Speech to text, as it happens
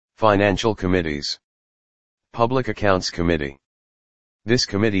Financial Committees. Public Accounts Committee. This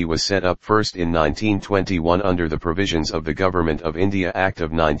committee was set up first in 1921 under the provisions of the Government of India Act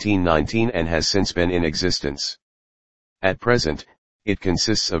of 1919 and has since been in existence. At present, it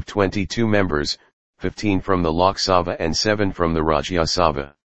consists of 22 members, 15 from the Lok Sabha and 7 from the Rajya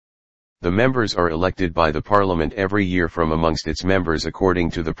Sabha. The members are elected by the Parliament every year from amongst its members according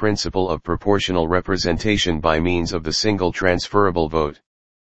to the principle of proportional representation by means of the single transferable vote.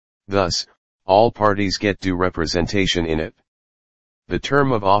 Thus, all parties get due representation in it. The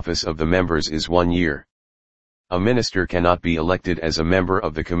term of office of the members is 1 year. A minister cannot be elected as a member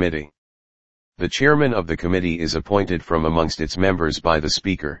of the committee. The chairman of the committee is appointed from amongst its members by the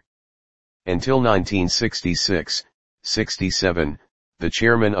Speaker. Until 1966-67, the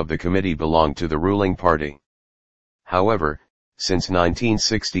chairman of the committee belonged to the ruling party. However, since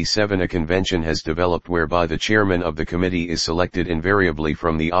 1967 a convention has developed whereby the chairman of the committee is selected invariably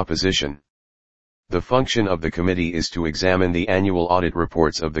from the opposition. The function of the committee is to examine the annual audit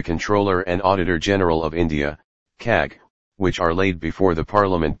reports of the Controller and Auditor General of India, CAG, which are laid before the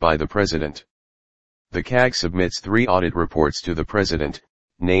Parliament by the President. The CAG submits 3 audit reports to the President,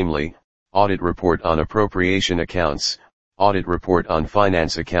 namely, Audit Report on Appropriation Accounts, Audit Report on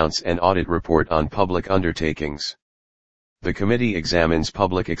Finance Accounts and Audit Report on Public Undertakings. The committee examines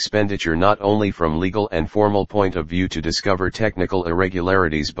public expenditure not only from legal and formal point of view to discover technical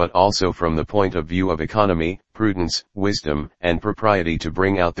irregularities but also from the point of view of economy, prudence, wisdom, and propriety to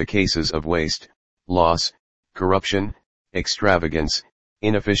bring out the cases of waste, loss, corruption, extravagance,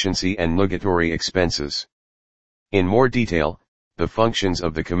 inefficiency and nugatory expenses. In more detail, the functions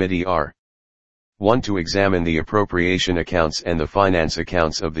of the committee are: 1. To examine the appropriation accounts and the finance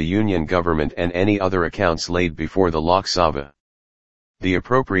accounts of the Union government and any other accounts laid before the Lok Sabha. The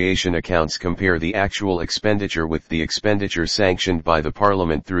appropriation accounts compare the actual expenditure with the expenditure sanctioned by the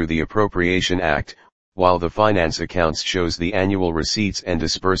Parliament through the Appropriation Act, while the finance accounts shows the annual receipts and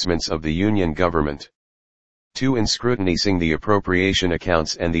disbursements of the Union government. 2. In scrutinizing the appropriation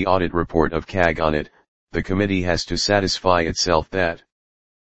accounts and the audit report of CAG on it, the committee has to satisfy itself that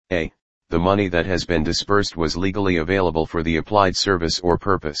a. The money that has been disbursed was legally available for the applied service or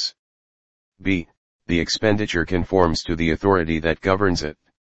purpose. b. The expenditure conforms to the authority that governs it.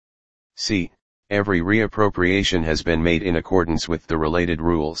 c. Every reappropriation has been made in accordance with the related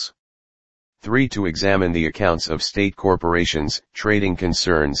rules. 3. To examine the accounts of state corporations, trading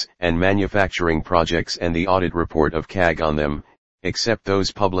concerns, and manufacturing projects and the audit report of CAG on them, except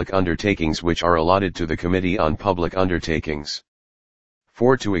those public undertakings which are allotted to the Committee on Public Undertakings.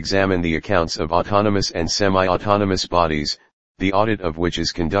 4. To examine the accounts of autonomous and semi-autonomous bodies, the audit of which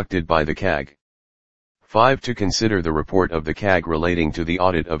is conducted by the CAG. 5. To consider the report of the CAG relating to the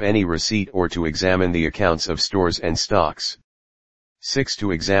audit of any receipt or to examine the accounts of stores and stocks. 6.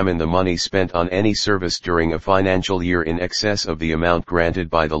 To examine the money spent on any service during a financial year in excess of the amount granted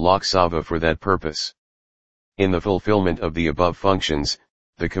by the Lok Sabha for that purpose. In the fulfillment of the above functions,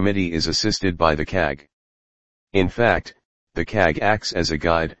 the committee is assisted by the CAG. In fact, the CAG acts as a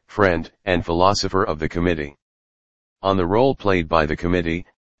guide, friend, and philosopher of the committee. On the role played by the committee,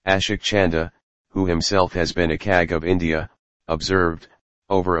 Ashok Chanda, who himself has been a CAG of India, observed,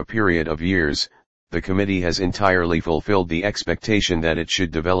 over a period of years, the committee has entirely fulfilled the expectation that it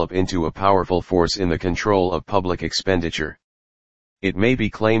should develop into a powerful force in the control of public expenditure. It may be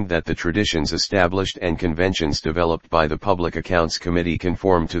claimed that the traditions established and conventions developed by the Public Accounts Committee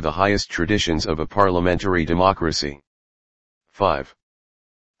conform to the highest traditions of a parliamentary democracy. 5.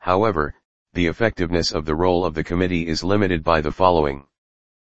 However, the effectiveness of the role of the committee is limited by the following.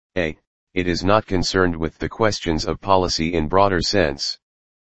 a. It is not concerned with the questions of policy in broader sense.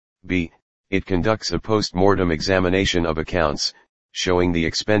 b. It conducts a post-mortem examination of accounts, showing the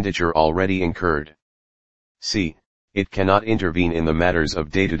expenditure already incurred. c. It cannot intervene in the matters of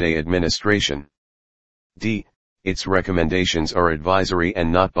day-to-day administration. d. Its recommendations are advisory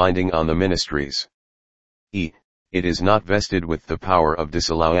and not binding on the ministries. e. It is not vested with the power of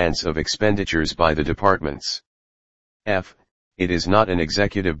disallowance of expenditures by the departments. f. It is not an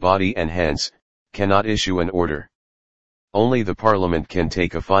executive body and hence, cannot issue an order. Only the Parliament can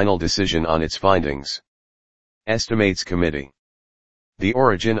take a final decision on its findings. Estimates Committee. The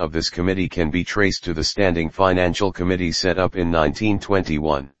origin of this committee can be traced to the Standing Financial Committee set up in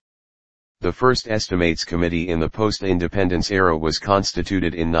 1921. The first Estimates Committee in the post-independence era was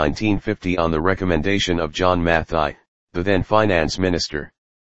constituted in 1950 on the recommendation of John Mathai, the then finance minister.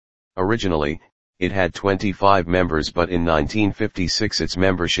 Originally, it had 25 members but in 1956 its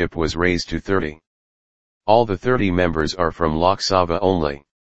membership was raised to 30. All the 30 members are from Lok Sabha only.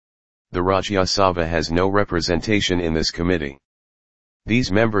 The Rajya Sabha has no representation in this committee.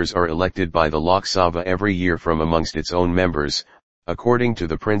 These members are elected by the Lok Sabha every year from amongst its own members, according to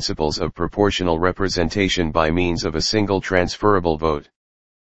the principles of proportional representation by means of a single transferable vote.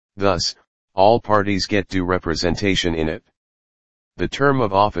 Thus, all parties get due representation in it. The term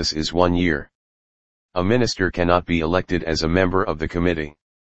of office is 1 year. A minister cannot be elected as a member of the committee.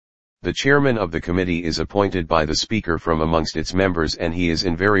 The chairman of the committee is appointed by the Speaker from amongst its members, and he is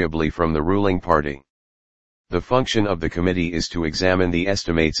invariably from the ruling party. The function of the committee is to examine the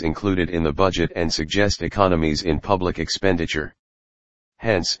estimates included in the budget and suggest economies in public expenditure.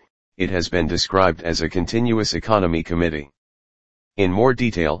 Hence, it has been described as a continuous economy committee. In more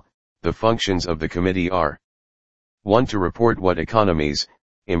detail, the functions of the committee are: 1. To report what economies,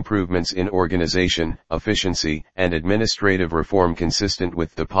 improvements in organization, efficiency, and administrative reform consistent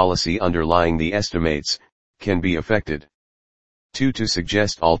with the policy underlying the estimates, can be effected. 2. To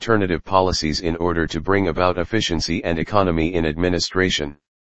suggest alternative policies in order to bring about efficiency and economy in administration.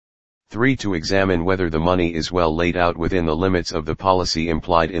 3. To examine whether the money is well laid out within the limits of the policy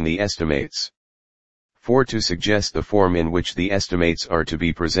implied in the estimates. 4. To suggest the form in which the estimates are to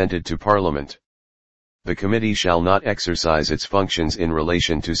be presented to Parliament. The committee shall not exercise its functions in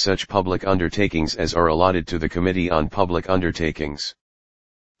relation to such public undertakings as are allotted to the Committee on Public Undertakings.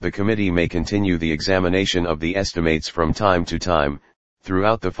 The committee may continue the examination of the estimates from time to time,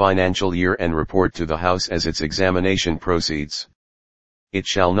 throughout the financial year, and report to the House as its examination proceeds. It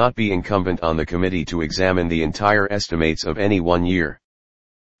shall not be incumbent on the committee to examine the entire estimates of any 1 year.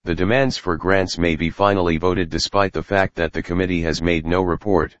 The demands for grants may be finally voted despite the fact that the committee has made no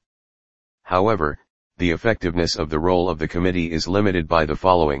report. However, the effectiveness of the role of the committee is limited by the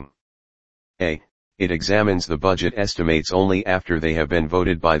following. A. It examines the budget estimates only after they have been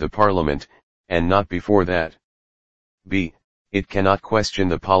voted by the Parliament, and not before that. B. It cannot question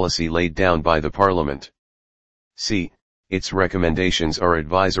the policy laid down by the Parliament. C. Its recommendations are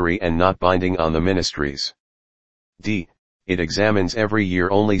advisory and not binding on the ministries. D. It examines every year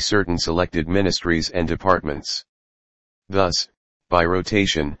only certain selected ministries and departments. Thus, by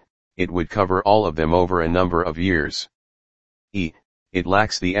rotation, it would cover all of them over a number of years. E. It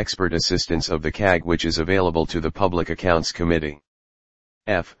lacks the expert assistance of the CAG which is available to the Public Accounts Committee.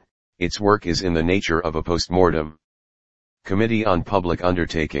 F. Its work is in the nature of a post-mortem. Committee on Public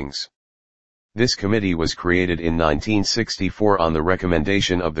Undertakings. This committee was created in 1964 on the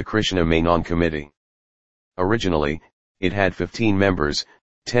recommendation of the Krishna Menon Committee. Originally, it had 15 members,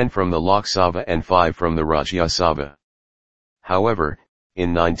 10 from the Lok Sabha and 5 from the Rajya Sabha. However,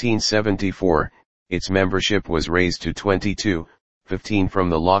 in 1974, its membership was raised to 22, 15 from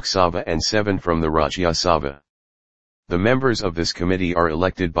the Lok Sabha and 7 from the Rajya Sabha. The members of this committee are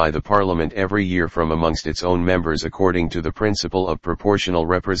elected by the Parliament every year from amongst its own members according to the principle of proportional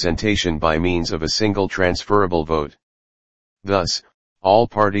representation by means of a single transferable vote. Thus, all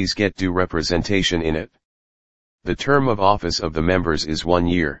parties get due representation in it. The term of office of the members is 1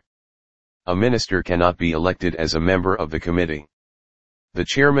 year. A minister cannot be elected as a member of the committee. The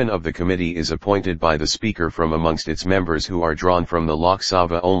chairman of the committee is appointed by the Speaker from amongst its members who are drawn from the Lok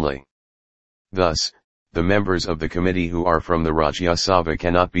Sabha only. Thus, the members of the committee who are from the Rajya Sabha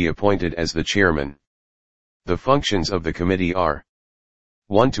cannot be appointed as the chairman. The functions of the committee are: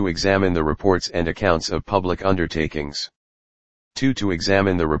 1. To examine the reports and accounts of public undertakings. 2. To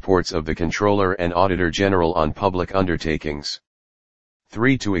examine the reports of the Controller and Auditor General on public undertakings.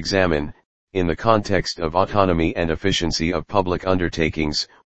 3. To examine, in the context of autonomy and efficiency of public undertakings,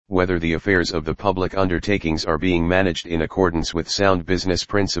 whether the affairs of the public undertakings are being managed in accordance with sound business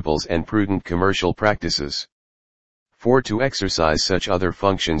principles and prudent commercial practices. 4. To exercise such other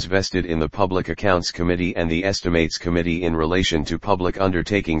functions vested in the Public Accounts Committee and the Estimates Committee in relation to public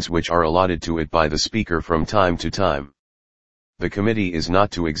undertakings which are allotted to it by the Speaker from time to time. The committee is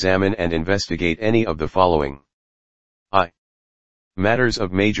not to examine and investigate any of the following. I. Matters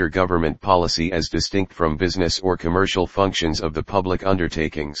of major government policy as distinct from business or commercial functions of the public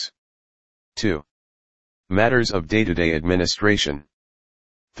undertakings. 2. Matters of day-to-day administration.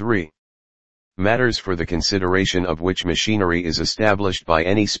 3. Matters for the consideration of which machinery is established by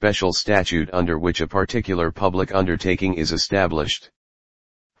any special statute under which a particular public undertaking is established.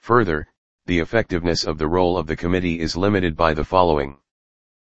 Further, the effectiveness of the role of the committee is limited by the following.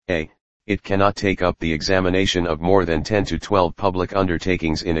 A. It cannot take up the examination of more than 10 to 12 public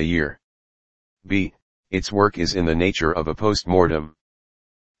undertakings in a year. B. Its work is in the nature of a post-mortem.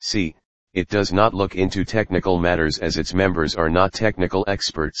 C. It does not look into technical matters as its members are not technical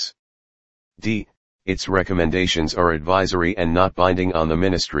experts. D. Its recommendations are advisory and not binding on the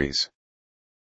ministries.